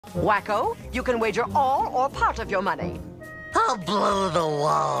Wacko, you can wager all or part of your money. I'll blow the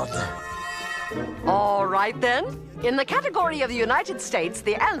wad. All right, then. In the category of the United States,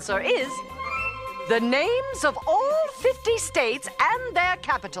 the answer is the names of all 50 states and their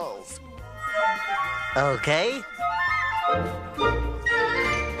capitals. Okay.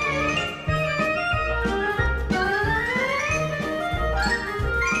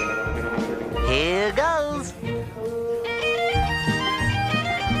 Here goes.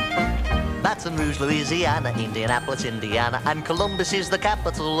 Baton Rouge, Louisiana, Indianapolis, Indiana, and Columbus is the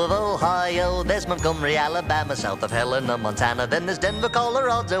capital of Ohio. There's Montgomery, Alabama, south of Helena, Montana. Then there's Denver,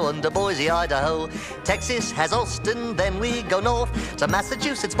 Colorado, under Boise, Idaho. Texas has Austin, then we go north to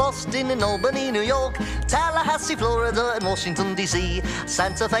Massachusetts, Boston, and Albany, New York. Tallahassee, Florida, and Washington, D.C.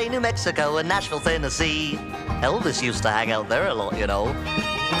 Santa Fe, New Mexico, and Nashville, Tennessee. Elvis used to hang out there a lot, you know.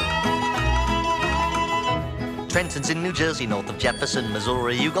 Trenton's in New Jersey, north of Jefferson,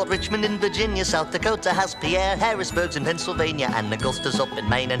 Missouri. You got Richmond in Virginia, South Dakota has Pierre. Harrisburg's in Pennsylvania, and Augusta's up in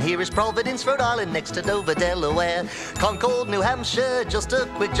Maine. And here is Providence, Rhode Island, next to Dover, Delaware. Concord, New Hampshire, just a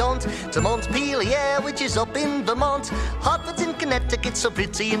quick jaunt to Montpelier, which is up in Vermont. Hartford's in Connecticut, so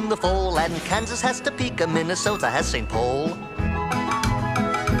pretty in the fall. And Kansas has Topeka, Minnesota has St. Paul.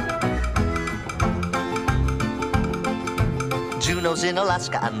 Juneau's in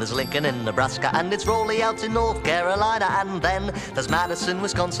Alaska, and there's Lincoln in Nebraska, and it's Raleigh out in North Carolina, and then there's Madison,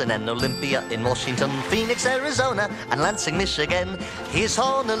 Wisconsin, and Olympia in Washington, Phoenix, Arizona, and Lansing, Michigan. Here's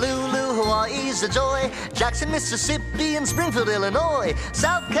Honolulu, Hawaii's a joy, Jackson, Mississippi, and Springfield, Illinois,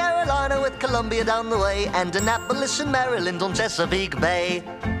 South Carolina with Columbia down the way, and Annapolis in Maryland on Chesapeake Bay.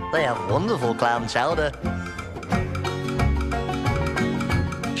 They have wonderful clam chowder.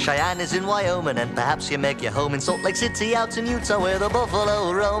 Cheyenne is in Wyoming, and perhaps you make your home in Salt Lake City out in Utah where the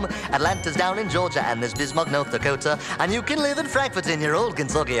buffalo roam. Atlanta's down in Georgia, and there's Bismarck, North Dakota, and you can live in Frankfort in your old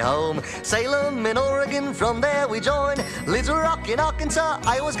Kentucky home. Salem in Oregon, from there we join. Little Rock in Arkansas,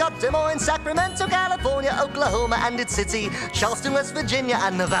 Iowa's got Des Moines. Sacramento, California, Oklahoma and its city. Charleston, West Virginia,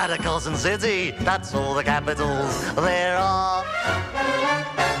 and Nevada, Carson City. That's all the capitals there are.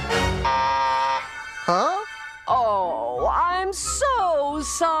 Huh? Oh, I'm so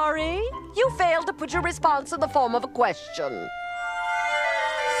sorry. You failed to put your response in the form of a question.